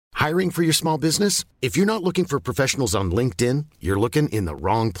Hiring for your small business? If you're not looking for professionals on LinkedIn, you're looking in the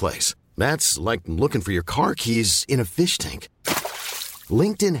wrong place. That's like looking for your car keys in a fish tank.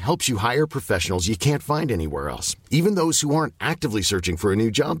 LinkedIn helps you hire professionals you can't find anywhere else, even those who aren't actively searching for a new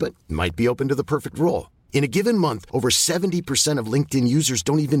job but might be open to the perfect role. In a given month, over 70% of LinkedIn users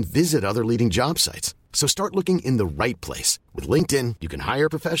don't even visit other leading job sites. So start looking in the right place. With LinkedIn, you can hire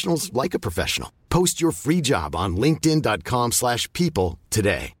professionals like a professional. Post your free job on linkedin.com/people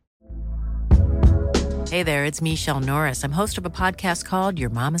today. Hey there, it's Michelle Norris. I'm host of a podcast called Your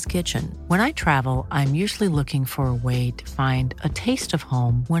Mama's Kitchen. When I travel, I'm usually looking for a way to find a taste of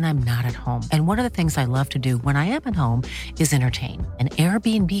home when I'm not at home. And one of the things I love to do when I am at home is entertain. And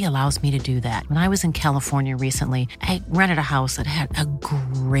Airbnb allows me to do that. When I was in California recently, I rented a house that had a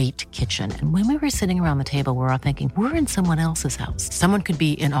great kitchen. And when we were sitting around the table, we're all thinking, we're in someone else's house. Someone could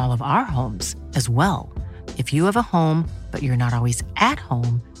be in all of our homes as well. If you have a home, but you're not always at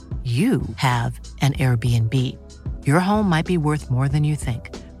home, you have an Airbnb. Your home might be worth more than you think.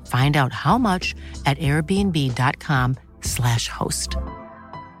 Find out how much at airbnb.com/host.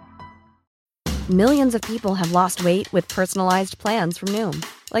 Millions of people have lost weight with personalized plans from Noom.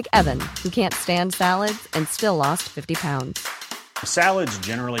 Like Evan, who can't stand salads and still lost 50 pounds. Salads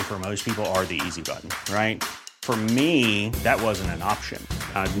generally for most people are the easy button, right? For me, that wasn't an option.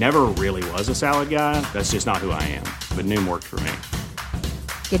 I never really was a salad guy. That's just not who I am. But Noom worked for me.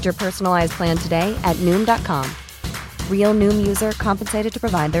 Get your personalized plan today at Noom.com. Real Noom user compensated to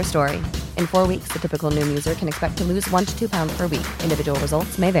provide their story. In 4 weeks, the typical Noom user can expect to lose 1 to 2 pounds per week. Individual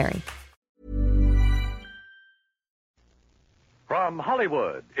results may vary. From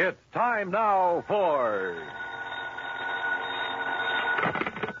Hollywood, it's time now for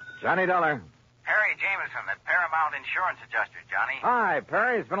Johnny Dollar. Perry Jameson, the Paramount Insurance Adjuster, Johnny. Hi,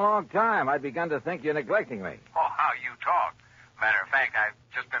 Perry. It's been a long time. I'd begun to think you're neglecting me. Oh, how you talk. Matter of fact, I've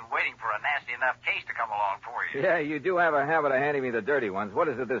just been waiting for a nasty enough case to come along for you. Yeah, you do have a habit of handing me the dirty ones. What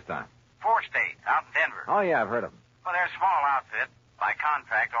is it this time? Four State, out in Denver. Oh, yeah, I've heard of them. Well, they're a small outfit. By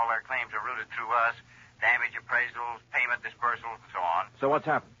contract, all their claims are routed through us. Damage appraisals, payment disbursals, and so on. So what's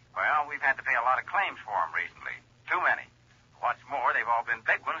happened? Well, we've had to pay a lot of claims for them recently. Too many. What's more, they've all been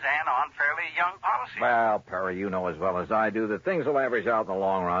big ones and on fairly young policies. Well, Perry, you know as well as I do that things will average out in the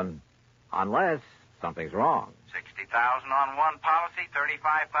long run. Unless something's wrong. 60,000 on one policy,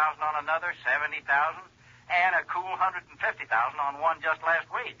 35,000 on another, 70,000, and a cool 150,000 on one just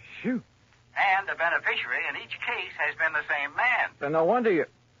last week. Shoot. And the beneficiary in each case has been the same man. Then no wonder you...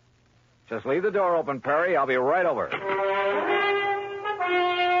 Just leave the door open, Perry. I'll be right over.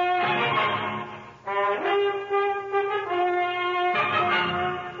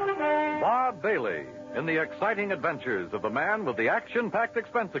 Bob Bailey in the exciting adventures of the man with the action-packed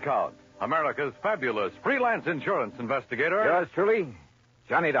expense account. America's fabulous freelance insurance investigator. Yours truly,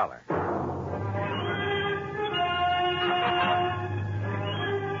 Johnny Dollar.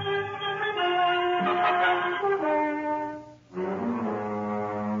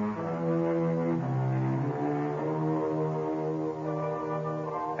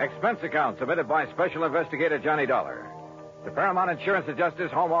 Expense account submitted by Special Investigator Johnny Dollar. The Paramount Insurance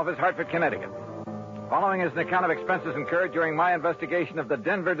Adjuster's Home Office, Hartford, Connecticut. Following is an account of expenses incurred during my investigation of the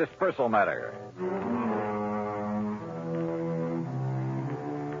Denver Dispursal matter.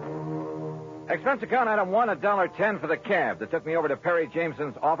 Expense account item 1, $1.10 for the cab that took me over to Perry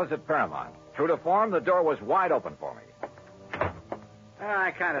Jameson's office at Paramount. True to form, the door was wide open for me.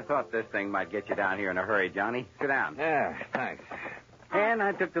 I kind of thought this thing might get you down here in a hurry, Johnny. Sit down. Yeah, thanks. And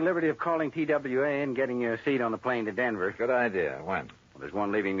I took the liberty of calling TWA and getting you a seat on the plane to Denver. Good idea. When? Well, there's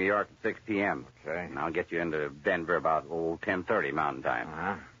one leaving New York at 6 p.m. Okay. And I'll get you into Denver about, 10:30 Mountain Time.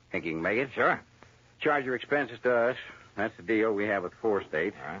 Uh-huh. Think you can make it? Sure. Charge your expenses to us. That's the deal we have with 4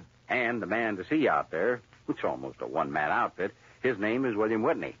 State. All right. And the man to see you out there, it's almost a one-man outfit, his name is William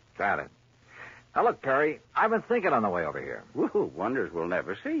Whitney. Got it. Now, look, Perry, I've been thinking on the way over here. Woo, wonders will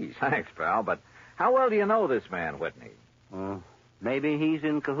never cease. Thanks, pal, but how well do you know this man, Whitney? Maybe he's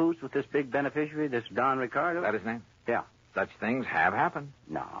in cahoots with this big beneficiary, this Don Ricardo? Is that his name? Yeah. Such things have happened.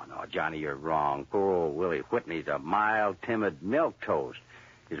 No, Johnny, you're wrong. Poor old Willie Whitney's a mild, timid milquetoast.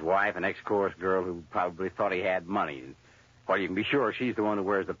 His wife, an ex-chorus girl who probably thought he had money. Well, you can be sure she's the one who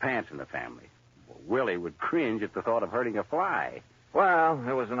wears the pants in the family. Well, Willie would cringe at the thought of hurting a fly. Well,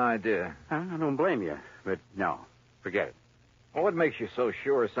 it was an idea. I don't blame you, but no, forget it. Well, what makes you so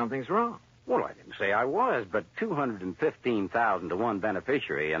sure something's wrong? Well, I didn't say I was, but $215,000 to one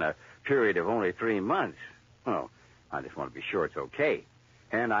beneficiary in a period of only 3 months. Oh, I just want to be sure it's okay.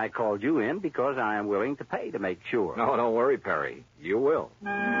 And I called you in because I am willing to pay to make sure. No, don't worry, Perry. You will.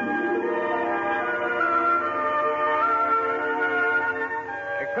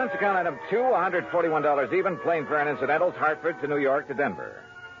 Expense account item 2, $141 even, plane fare and incidentals, Hartford to New York to Denver.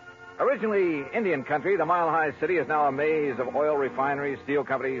 Originally Indian country, the mile-high city is now a maze of oil refineries, steel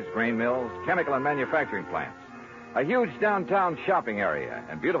companies, grain mills, chemical and manufacturing plants. A huge downtown shopping area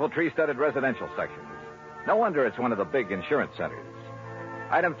and beautiful tree-studded residential sections. No wonder it's one of the big insurance centers.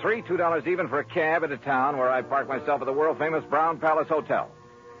 Item 3, $2 even for a cab into town where I park myself at the world-famous Brown Palace Hotel.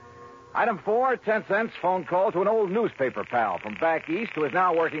 Item 4, 10 cents, phone call to an old newspaper pal from back east who is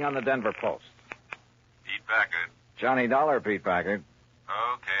now working on the Denver Post. Pete Packard. Johnny Dollar, Pete Packard.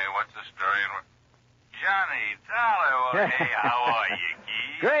 Okay, what's the story? Johnny Dollar. Well, hey, how are you,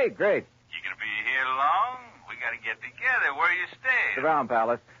 Keith? Great. You gonna be here long? We gotta get together. Where you staying? The Brown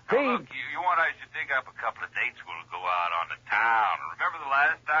Palace. Now, Pete. look, you want I should dig up a couple of dates? We'll go out on the town. Remember the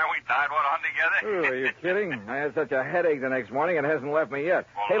last time we tied one on together? Ooh, are you kidding? I had such a headache the next morning, it hasn't left me yet.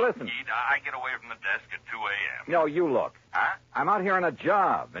 Well, hey, look, listen. Keith, I get away from the desk at 2 a.m. No, you look. Huh? I'm out here on a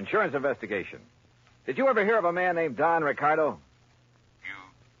job, insurance investigation. Did you ever hear of a man named Don Ricardo?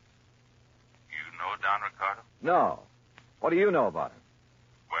 You know Don Ricardo? No. What do you know about him?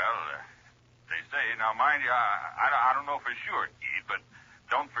 Well, they say, now mind you, I don't know for sure, Keith, but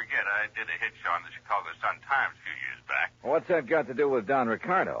don't forget I did a hitch on the Chicago Sun-Times a few years back. What's that got to do with Don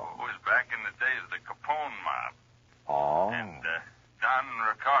Ricardo? It was back in the days of the Capone mob. Oh. And Don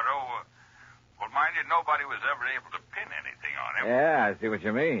Ricardo, well, mind you, nobody was ever able to pin anything on him. Yeah, I see what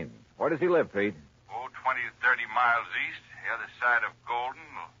you mean. Where does he live, Pete? 20 to 30 miles east, the other side of Golden,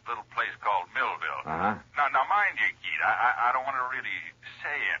 a little place called Millville. Uh-huh. Now, mind you, Keith, I don't want to really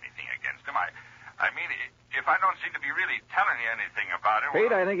say anything against him. I mean, if I don't seem to be really telling you anything about him... Pete,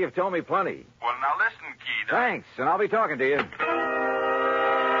 well, I think you've told me plenty. Well, now listen, Keith. Thanks, and I'll be talking to you.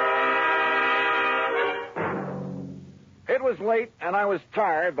 It was late, and I was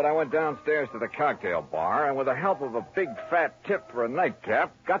tired, but I went downstairs to the cocktail bar, and with the help of a big fat tip for a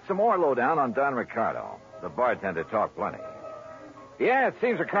nightcap, got some more lowdown on Don Ricardo. The bartender talked plenty. Yeah, it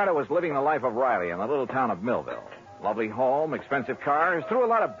seems Ricardo was living the life of Riley in the little town of Millville. Lovely home, expensive cars, threw a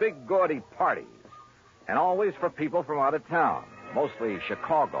lot of big, gaudy parties. And always for people from out of town, mostly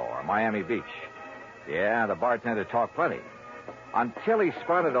Chicago or Miami Beach. Yeah, the bartender talked plenty. Until he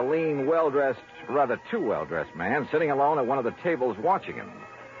spotted a lean, well-dressed, rather too well-dressed man sitting alone at one of the tables watching him.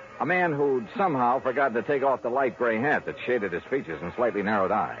 A man who'd somehow forgotten to take off the light gray hat that shaded his features and slightly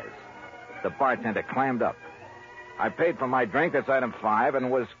narrowed eyes. The bartender clammed up. I paid for my drink, that's item 5, and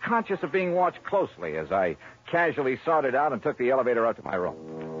was conscious of being watched closely as I casually sorted out and took the elevator up to my room.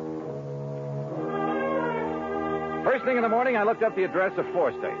 First thing in the morning, I looked up the address of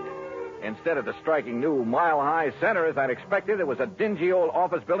 4th State. Instead of the striking new mile-high center as I'd expected, it was a dingy old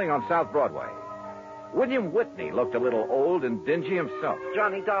office building on South Broadway. William Whitney looked a little old and dingy himself.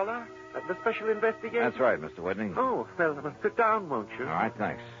 Johnny Dollar, the special investigator? That's right, Mr. Whitney. Oh, well, sit down, won't you? All right,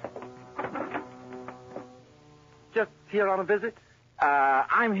 thanks. Just here on a visit?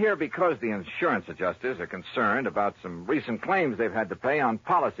 I'm here because the insurance adjusters are concerned about some recent claims they've had to pay on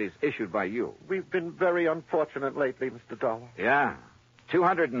policies issued by you. We've been very unfortunate lately, Mr. Dollar. Yeah.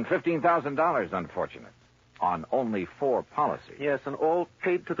 $215,000, unfortunate. On only 4 policies. Yes, and all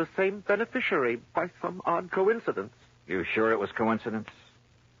paid to the same beneficiary by some odd coincidence. You sure it was coincidence?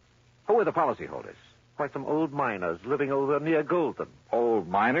 Who were the policyholders? By some old miners living over near Golden. Old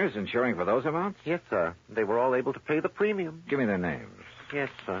miners insuring for those amounts? Yes, sir. They were all able to pay the premium. Give me their names. Yes,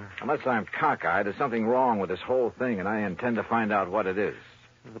 sir. Unless I'm cockeyed, there's something wrong with this whole thing, and I intend to find out what it is.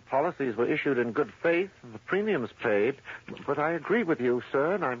 The policies were issued in good faith, and the premiums paid. But I agree with you,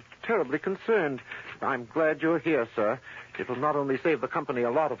 sir, and I'm terribly concerned. I'm glad you're here, sir. It will not only save the company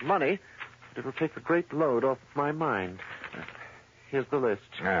a lot of money, but it will take a great load off my mind. Here's the list.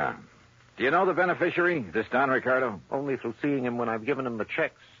 Yeah. Do you know the beneficiary, this Don Ricardo? Only through seeing him when I've given him the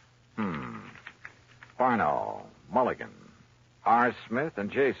checks. Barno, Mulligan, R. Smith, and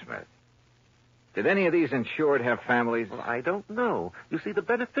J. Smith. Did any of these insured have families? Well, I don't know. You see, the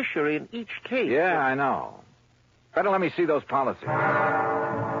beneficiary in each case... Yeah, I know. Better let me see those policies.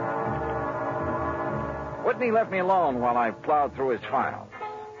 Whitney left me alone while I plowed through his files.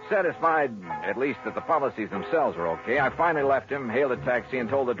 Satisfied, at least, that the policies themselves were okay, I finally left him, hailed a taxi, and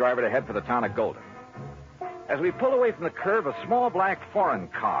told the driver to head for the town of Golden. As we pulled away from the curve, a small black foreign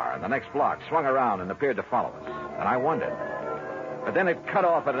car in the next block swung around and appeared to follow us. And I wondered. But then it cut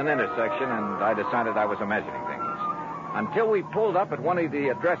off at an intersection, and I decided I was imagining things. Until we pulled up at one of the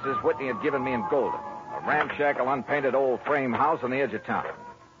addresses Whitney had given me in Golden, a ramshackle, unpainted old frame house on the edge of town.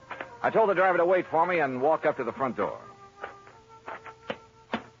 I told the driver to wait for me and walk up to the front door.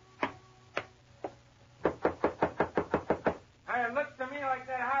 It looks to me like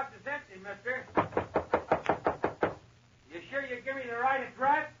that house is empty, mister. You sure you give me the right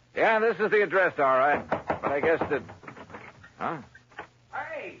address? Yeah, this is the address, all right. But I guess that... Huh?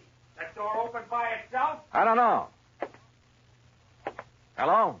 Hey, that door opened by itself? I don't know.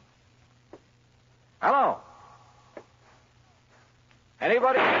 Hello? Hello?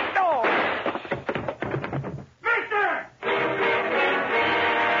 Anybody? No! Mister!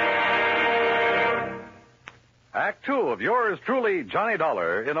 Act two of yours truly, Johnny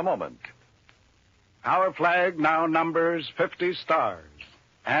Dollar, in a moment. Our flag now numbers 50 stars.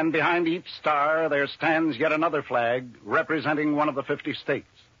 And behind each star there stands yet another flag representing one of the 50 states.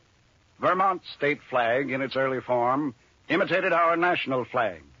 Vermont's state flag, in its early form, imitated our national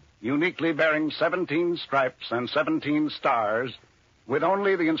flag, uniquely bearing 17 stripes and 17 stars, with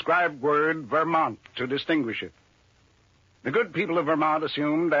only the inscribed word Vermont to distinguish it. The good people of Vermont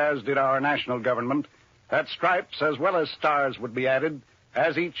assumed, as did our national government, that stripes as well as stars would be added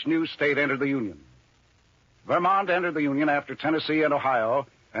as each new state entered the Union. Vermont entered the Union after Tennessee and Ohio,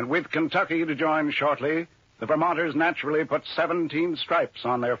 and with Kentucky to join shortly, the Vermonters naturally put 17 stripes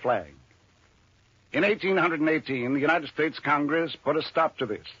on their flag. In 1818, the United States Congress put a stop to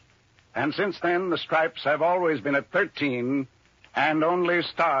this, and since then the stripes have always been at 13, and only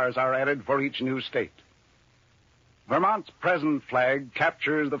stars are added for each new state. Vermont's present flag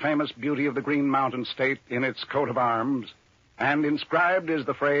captures the famous beauty of the Green Mountain State in its coat of arms, and inscribed is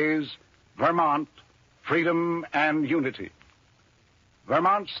the phrase, Vermont, Freedom and Unity.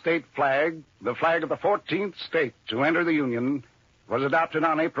 Vermont's state flag, the flag of the 14th state to enter the Union, was adopted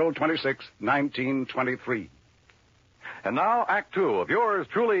on April 26, 1923. And now, Act two of yours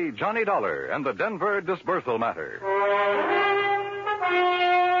truly, Johnny Dollar, and the Denver dispersal matter.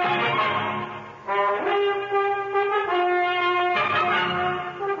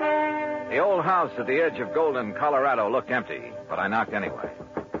 The old house at the edge of Golden, Colorado looked empty, but I knocked anyway.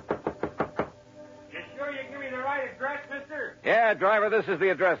 You sure you give me the right address, mister? Yeah, driver, this is the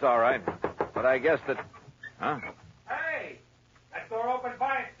address, all right. But I guess that... Huh? Hey, that door opened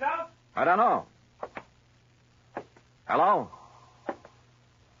by itself? I don't know. Hello?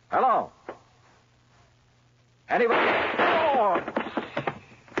 Hello? Anybody? Oh!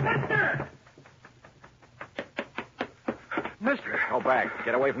 Mister! Mister. Go back.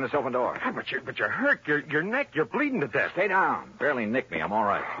 Get away from this open door. Ah, but you're hurt. Your neck, you're bleeding to death. Stay down. Barely nicked me. I'm all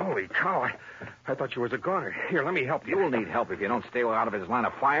right. Holy cow. I thought you was a goner. Here, let me help you. You'll need help if you don't stay out of his line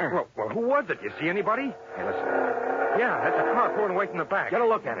of fire. Well, who was it? You see anybody? Hey, listen. Yeah, that's a car pulling away from the back. Get a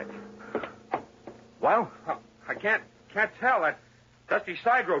look at it. Well? I can't tell. That dusty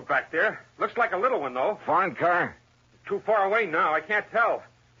side road back there. Looks like a little one, though. Foreign car? Too far away now. I can't tell.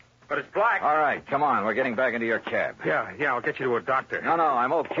 But it's black. All right, come on. We're getting back into your cab. Yeah, I'll get you to a doctor. No,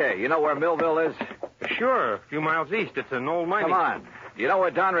 I'm okay. You know where Millville is? Sure, a few miles east. It's an old mining... Come on. You know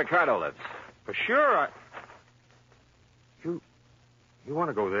where Don Ricardo lives? For sure, You want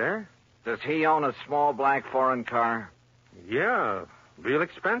to go there? Does he own a small black foreign car? Yeah, real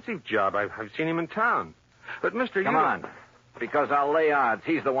expensive job. I've seen him in town. But, mister, Come on, because I'll lay odds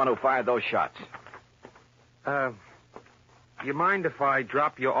he's the one who fired those shots. You mind if I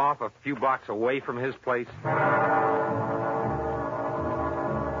drop you off a few blocks away from his place?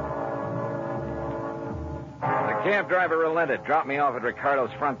 The cab driver relented, dropped me off at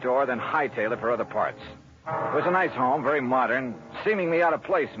Ricardo's front door, then hightailed it for other parts. It was a nice home, very modern, seemingly out of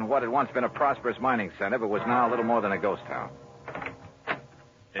place in what had once been a prosperous mining center, but was now a little more than a ghost town.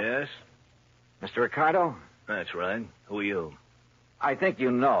 Yes? Mr. Ricardo? That's right. Who are you? I think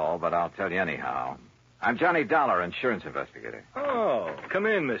you know, but I'll tell you anyhow. I'm Johnny Dollar, insurance investigator. Oh, come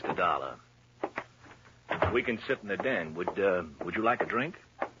in, Mr. Dollar. We can sit in the den. Would you like a drink?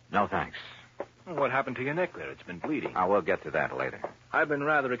 No, thanks. What happened to your neck there? It's been bleeding. We'll get to that later. I've been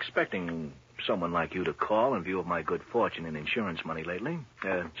rather expecting someone like you to call in view of my good fortune in insurance money lately.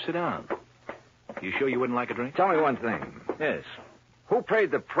 Sit down. You sure you wouldn't like a drink? Tell me one thing. Yes. Who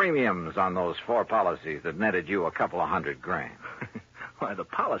paid the premiums on those 4 policies that netted you a couple of $100,000? Why, the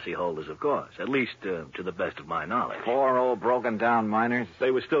policyholders, of course. At least to the best of my knowledge. 4 old broken-down miners?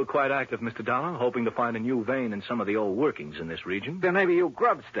 They were still quite active, Mr. Dollar, hoping to find a new vein in some of the old workings in this region. Then maybe you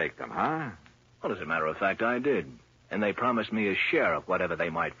grub-staked them, huh? Well, as a matter of fact, I did. And they promised me a share of whatever they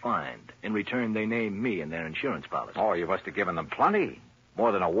might find. In return, they named me in their insurance policy. Oh, you must have given them plenty.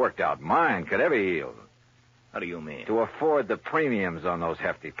 More than a worked-out mine could ever yield. How do you mean? To afford the premiums on those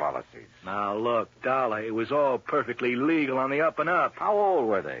hefty policies. Now, look, Dollar, it was all perfectly legal on the up and up. How old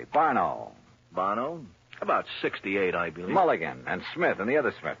were they? Barno? About 68, I believe. Mulligan and Smith and the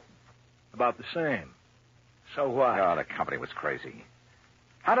other Smith? About the same. So what? Oh, the company was crazy.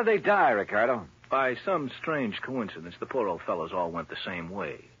 How did they die, Ricardo? By some strange coincidence, the poor old fellows all went the same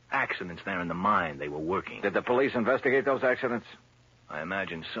way. Accidents there in the mine they were working. Did the police investigate those accidents? I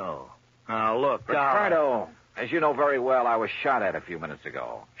imagine so. Now, look, Ricardo, as you know very well, I was shot at a few minutes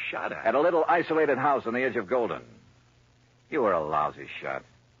ago. Shot at? At a little isolated house on the edge of Golden. You were a lousy shot.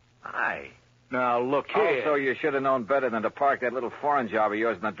 Now, look here. Also, you should have known better than to park that little foreign job of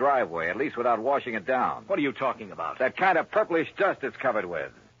yours in the driveway, at least without washing it down. What are you talking about? That kind of purplish dust it's covered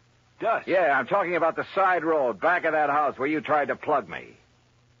with. Dust? Yeah, I'm talking about the side road back of that house where you tried to plug me.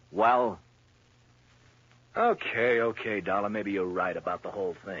 Well? Okay, Dollar. Maybe you're right about the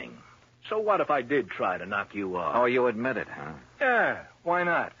whole thing. So what if I did try to knock you off? Oh, you admit it, huh? Yeah, why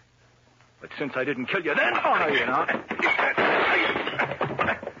not? But since I didn't kill you then... Oh, no, you're not.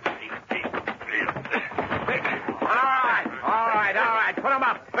 All right. Put him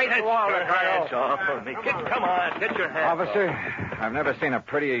up. Face the wall, Ricardo. Hands off of me. Come on, get your hands Officer, off. I've never seen a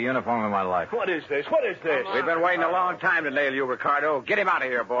prettier uniform in my life. What is this? We've been waiting a long time to nail you, Ricardo. Get him out of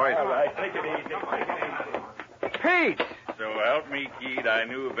here, boys. All right, take it easy. Pete! So help me, Keith, I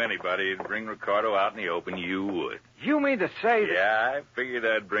knew if anybody would bring Ricardo out in the open, you would. You mean to say that... Yeah, I figured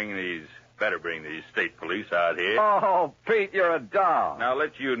I'd better bring these state police out here. Oh, Pete, you're a doll. Now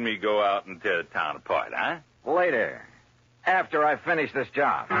let you and me go out and tear the town apart, huh? Later. After I finish this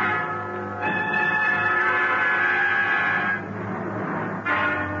job.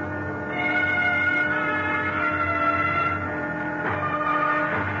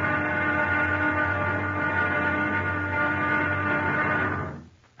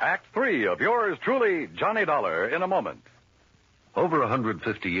 Act 3 of yours truly, Johnny Dollar, in a moment. Over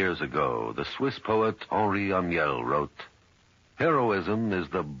 150 years ago, the Swiss poet Henri Amiel wrote, "Heroism is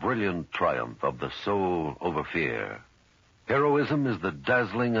the brilliant triumph of the soul over fear. Heroism is the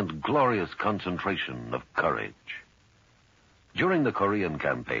dazzling and glorious concentration of courage." During the Korean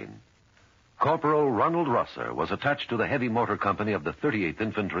campaign, Corporal Ronald Rosser was attached to the heavy motor company of the 38th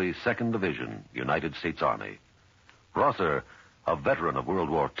Infantry, 2nd Division, United States Army. Rosser, a veteran of World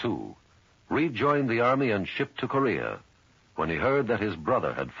War II, rejoined the Army and shipped to Korea when he heard that his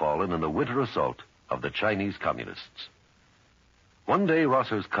brother had fallen in the winter assault of the Chinese Communists. One day,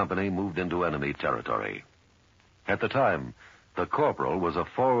 Rosser's company moved into enemy territory. At the time, the corporal was a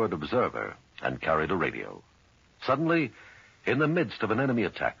forward observer and carried a radio. Suddenly, in the midst of an enemy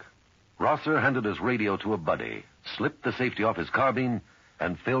attack, Rosser handed his radio to a buddy, slipped the safety off his carbine,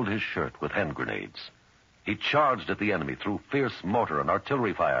 and filled his shirt with hand grenades. He charged at the enemy through fierce mortar and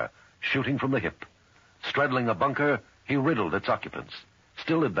artillery fire, shooting from the hip. Straddling a bunker, he riddled its occupants.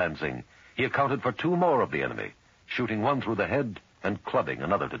 Still advancing, he accounted for 2 more of the enemy, shooting one through the head and clubbing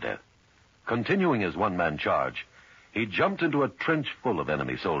another to death. Continuing his one-man charge, he jumped into a trench full of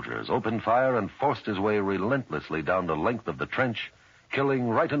enemy soldiers, opened fire, and forced his way relentlessly down the length of the trench, killing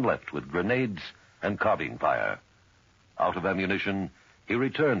right and left with grenades and carbine fire. Out of ammunition, he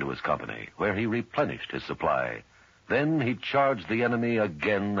returned to his company, where he replenished his supply. Then he charged the enemy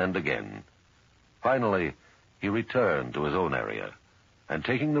again and again. Finally, he returned to his own area, and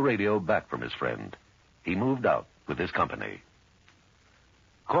taking the radio back from his friend, he moved out with his company.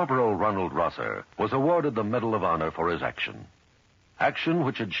 Corporal Ronald Rosser was awarded the Medal of Honor for his action. Action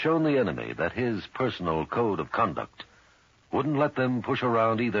which had shown the enemy that his personal code of conduct wouldn't let them push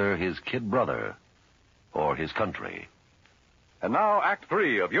around either his kid brother or his country. And now, Act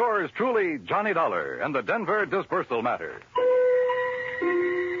 3 of yours truly, Johnny Dollar, and the Denver Dispursal matter.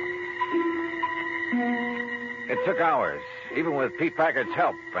 It took hours, even with Pete Packard's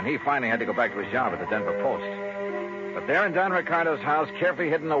help, and he finally had to go back to his job at the Denver Post. But there in Don Ricardo's house, carefully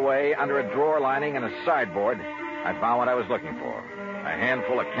hidden away under a drawer lining and a sideboard, I found what I was looking for, a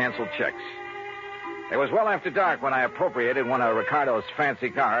handful of canceled checks. It was well after dark when I appropriated one of Ricardo's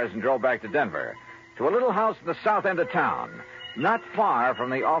fancy cars and drove back to Denver, to a little house in the south end of town, not far from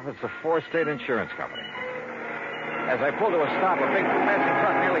the office of 4 State Insurance Company. As I pulled to a stop, a big passing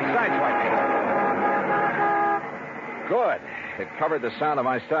truck nearly sideswiped me. Good. It covered the sound of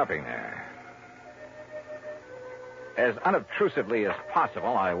my stopping there. As unobtrusively as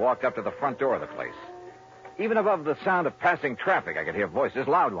possible, I walked up to the front door of the place. Even above the sound of passing traffic, I could hear voices,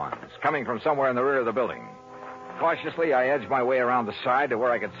 loud ones, coming from somewhere in the rear of the building. Cautiously, I edged my way around the side to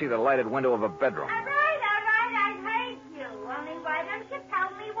where I could see the lighted window of a bedroom. All right, I hate you. Only why don't you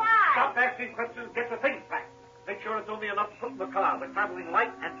tell me why? Stop asking questions. Get the things back. Make sure it's only enough to put in the car. We're traveling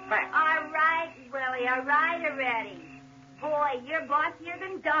light and fast. All right, Willie. All right already. Boy, you're bossier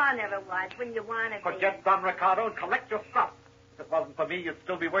than Don ever was when you want to be. Forget Don Ricardo and collect your stuff. If it wasn't for me, you'd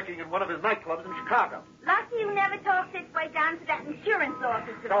still be working in one of his nightclubs in Chicago. Lucky you never talked this way down to that insurance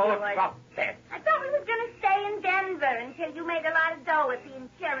office of Oh, yours. stop that. I thought we were going to stay in Denver until you made a lot of dough at the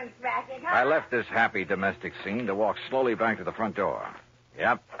insurance racket, huh? I left this happy domestic scene to walk slowly back to the front door.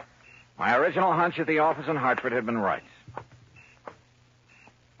 Yep. My original hunch at the office in Hartford had been right.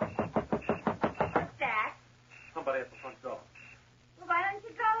 somebody at the front door. Well, why don't you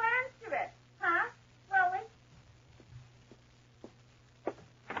go answer it? Huh? Willie?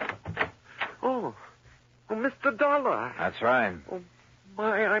 Oh, Mr. Dollar. That's right. Oh,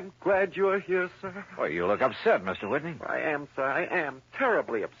 my, I'm glad you're here, sir. Well, you look upset, Mr. Whitney. I am, sir. I am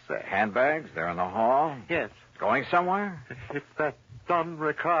terribly upset. Handbags? They're in the hall? Yes. Going somewhere? It's that Don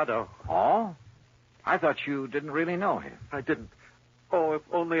Ricardo. Oh? I thought you didn't really know him. I didn't. Oh, if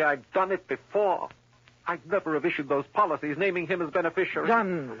only I'd done it before. I'd never have issued those policies naming him as beneficiary.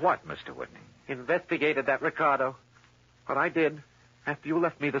 Done what, Mr. Whitney? Investigated that Ricardo. But I did, after you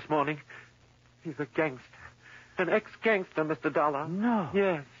left me this morning. He's a gangster. An ex-gangster, Mr. Dollar. No.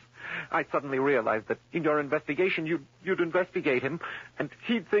 Yes. I suddenly realized that in your investigation, you'd investigate him, and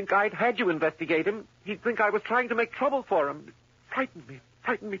he'd think I'd had you investigate him. He'd think I was trying to make trouble for him. It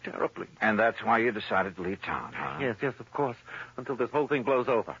frightened me terribly. And that's why you decided to leave town, huh? Yes, of course, until this whole thing blows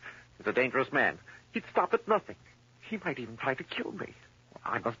over. He's a dangerous man. He'd stop at nothing. He might even try to kill me.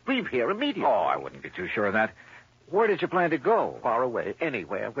 I must leave here immediately. Oh, I wouldn't be too sure of that. Where did you plan to go? Far away,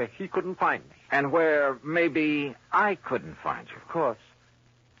 anywhere, where he couldn't find me. And where maybe I couldn't find you. Of course.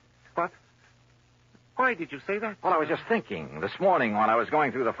 But why did you say that? Well, I was just thinking. This morning when I was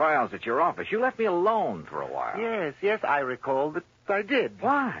going through the files at your office, you left me alone for a while. Yes, I recall that I did.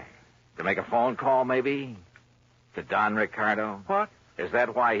 Why? To make a phone call, maybe? To Don Ricardo? What? Is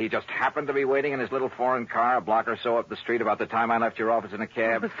that why he just happened to be waiting in his little foreign car a block or so up the street about the time I left your office in a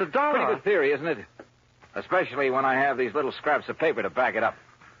cab? Oh, Mr. Dollar. Pretty good theory, isn't it? Especially when I have these little scraps of paper to back it up.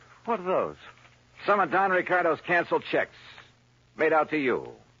 What are those? Some of Don Ricardo's canceled checks. Made out to you.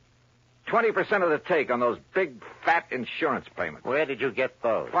 20% of the take on those big, fat insurance payments. Where did you get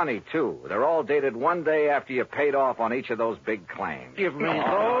those? Funny, too. They're all dated one day after you paid off on each of those big claims. Give me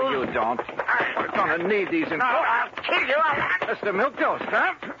those? You don't. We're going to need these. No, I'll kill you. Mr. Milktoast,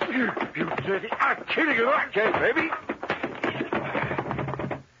 huh? You dirty. I'll kill you. Okay, baby.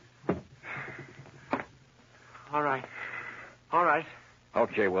 All right.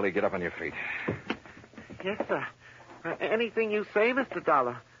 Okay, Willie, get up on your feet. Yes, sir. Anything you say, Mr.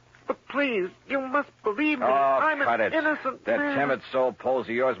 Dollar. But please, you must believe me. Oh, I'm cut an it. innocent That man. timid soul Poles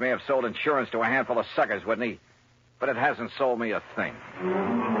of yours may have sold insurance to a handful of suckers, Whitney. But it hasn't sold me a thing.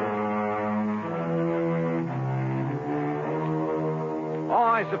 Oh,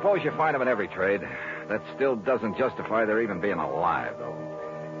 I suppose you find them in every trade. That still doesn't justify their even being alive, though.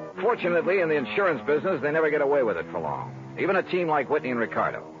 Fortunately, in the insurance business, they never get away with it for long. Even a team like Whitney and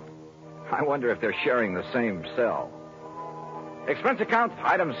Ricardo. I wonder if they're sharing the same cell. Expense account,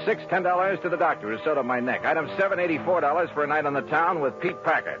 item 6, $10 to the doctor who sewed up my neck. Item 7, $84 for a night on the town with Pete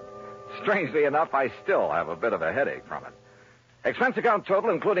Packard. Strangely enough, I still have a bit of a headache from it. Expense account total,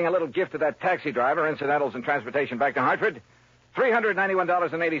 including a little gift to that taxi driver, incidentals and transportation back to Hartford,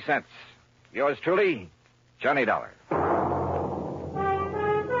 $391.80. Yours truly, Johnny Dollar.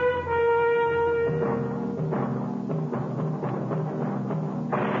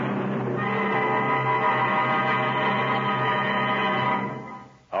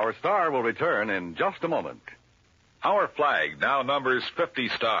 Our star will return in just a moment. Our flag now numbers 50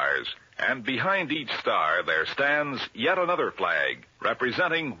 stars, and behind each star there stands yet another flag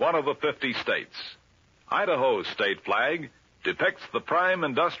representing one of the 50 states. Idaho's state flag depicts the prime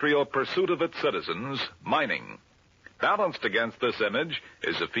industrial pursuit of its citizens, mining. Balanced against this image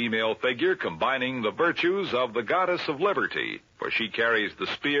is a female figure combining the virtues of the goddess of liberty, for she carries the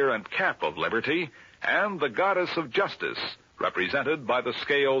spear and cap of liberty, and the goddess of justice, represented by the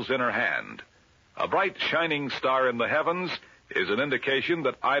scales in her hand. A bright shining star in the heavens is an indication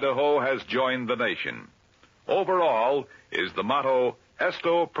that Idaho has joined the nation. Overall is the motto,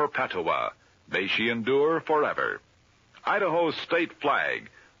 Esto Perpetua, may she endure forever. Idaho's state flag,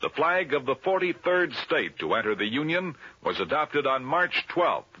 the flag of the 43rd state to enter the Union, was adopted on March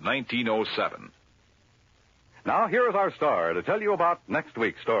 12, 1907. Now, here is our star to tell you about next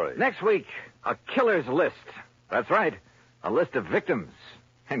week's story. Next week, a killer's list. That's right, a list of victims.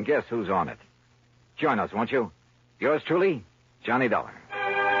 And guess who's on it? Join us, won't you? Yours truly, Johnny Dollar.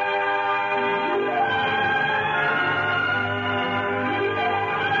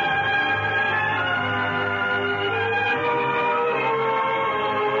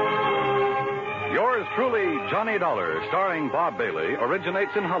 Yours truly, Johnny Dollar, starring Bob Bailey,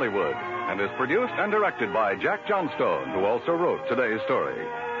 originates in Hollywood and is produced and directed by Jack Johnstone, who also wrote today's story.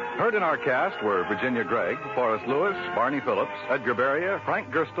 Heard in our cast were Virginia Gregg, Forrest Lewis, Barney Phillips, Edgar Beria, Frank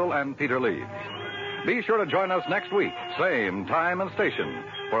Gerstle, and Peter Leeds. Be sure to join us next week, same time and station,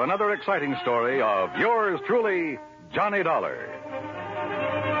 for another exciting story of yours truly, Johnny Dollar.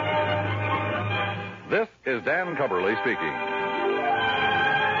 This is Dan Cubberly speaking.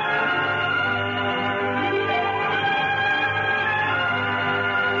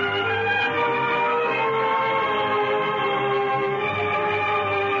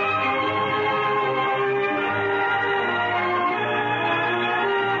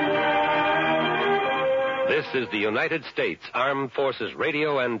 This is the United States Armed Forces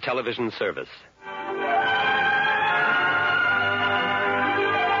Radio and Television Service.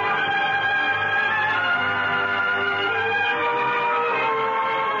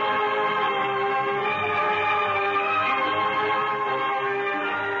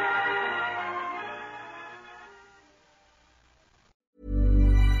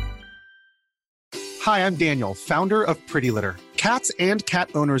 Hi, I'm Daniel, founder of Pretty Litter. Cats and cat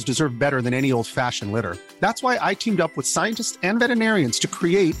owners deserve better than any old-fashioned litter. That's why I teamed up with scientists and veterinarians to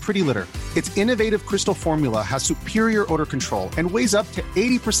create Pretty Litter. Its innovative crystal formula has superior odor control and weighs up to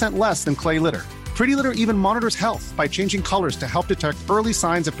 80% less than clay litter. Pretty Litter even monitors health by changing colors to help detect early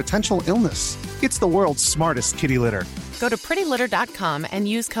signs of potential illness. It's the world's smartest kitty litter. Go to prettylitter.com and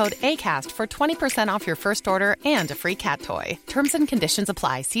use code ACAST for 20% off your first order and a free cat toy. Terms and conditions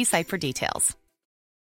apply. See site for details.